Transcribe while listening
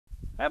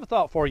I have a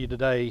thought for you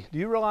today. Do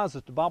you realize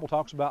that the Bible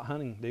talks about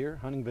hunting deer,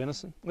 hunting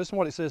venison? Listen to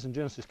what it says in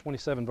Genesis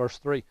 27, verse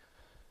 3.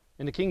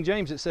 In the King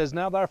James it says,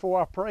 "Now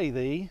therefore I pray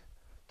thee,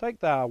 take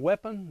thy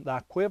weapon, thy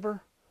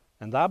quiver,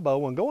 and thy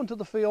bow, and go into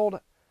the field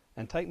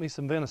and take me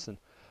some venison."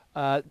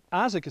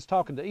 Isaac is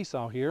talking to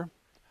Esau here,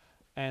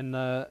 and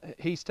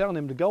he's telling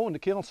him to go and to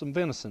kill some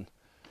venison.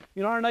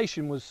 You know, our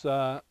nation was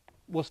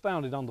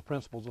founded on the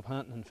principles of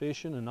hunting and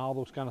fishing and all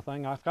those kind of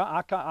things.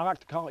 I like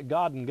to call it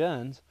God and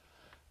guns.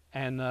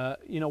 And,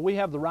 you know, we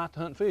have the right to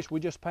hunt and fish. We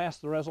just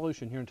passed the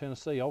resolution here in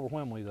Tennessee,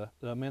 overwhelmingly,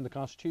 to amend the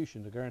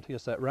Constitution to guarantee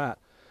us that right.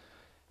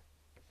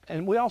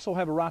 And we also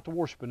have a right to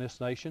worship in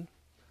this nation.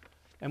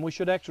 And we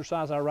should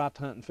exercise our right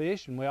to hunt and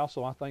fish. And we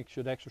also, I think,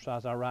 should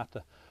exercise our right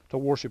to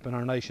worship in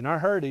our nation. Our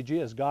heritage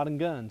is God and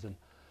guns. And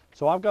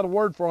so I've got a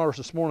word for us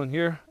this morning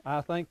here. I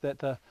think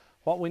that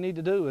what we need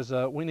to do is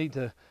we need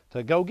to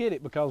go get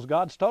it, because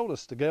God's told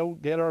us to go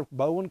get our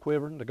bow and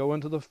quiver and to go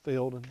into the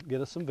field and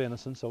get us some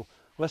venison. So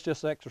let's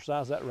just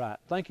exercise that right.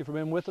 Thank you for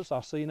being with us.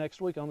 I'll see you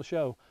next week on the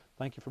show.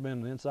 Thank you for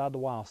being inside the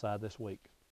wild side this week.